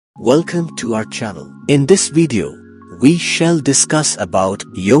Welcome to our channel. In this video, we shall discuss about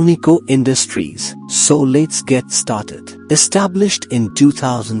Uniko Industries. So let's get started. Established in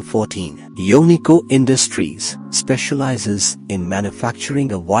 2014, Uniko Industries specializes in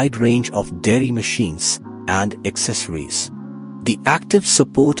manufacturing a wide range of dairy machines and accessories. The active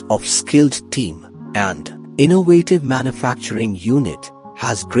support of skilled team and innovative manufacturing unit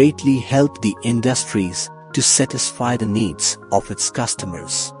has greatly helped the industries to satisfy the needs of its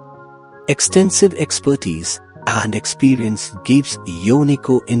customers. Extensive expertise and experience gives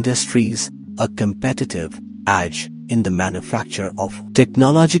Uniko Industries a competitive edge in the manufacture of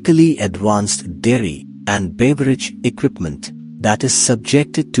technologically advanced dairy and beverage equipment that is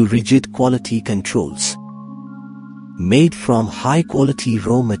subjected to rigid quality controls. Made from high-quality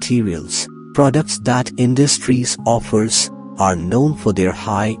raw materials, products that industries offers are known for their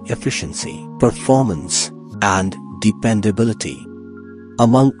high efficiency, performance, and dependability.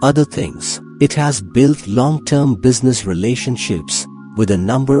 Among other things, it has built long-term business relationships with a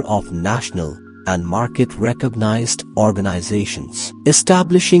number of national and market-recognized organizations,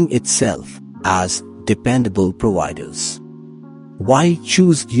 establishing itself as dependable providers. Why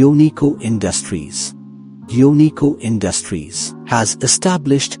choose Uniko Industries? Uniko Industries has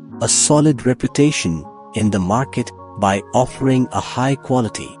established a solid reputation in the market by offering a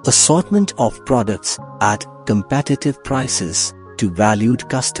high-quality assortment of products at competitive prices to valued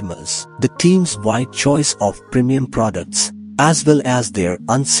customers. The team's wide choice of premium products, as well as their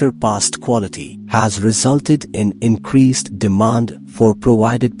unsurpassed quality, has resulted in increased demand for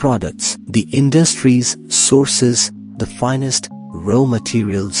provided products. The industries sources the finest raw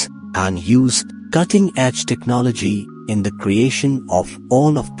materials and use cutting-edge technology in the creation of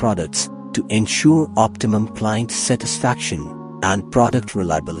all of products to ensure optimum client satisfaction and product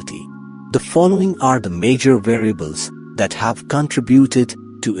reliability. The following are the major variables that have contributed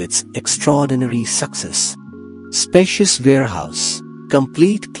to its extraordinary success: spacious warehouse,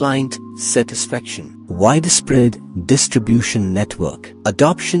 complete client satisfaction, widespread distribution network,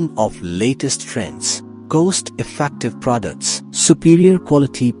 adoption of latest trends, cost-effective products, superior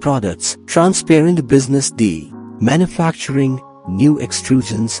quality products, transparent business deal, manufacturing new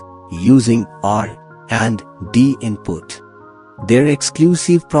extrusions using R&D input. Their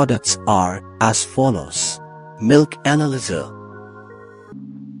exclusive products are as follows: milk analyzer,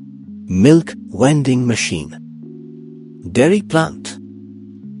 milk vending machine, dairy plant,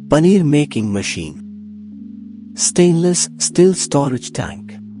 paneer making machine, stainless steel storage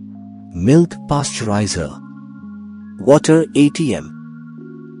tank, milk pasteurizer, water ATM,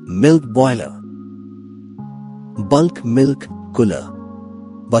 milk boiler, bulk milk cooler,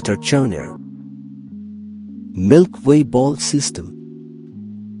 butter churner, milk weigh ball system,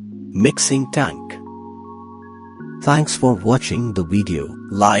 mixing tank. Thanks for watching the video.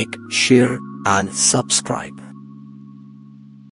 Like, share and subscribe.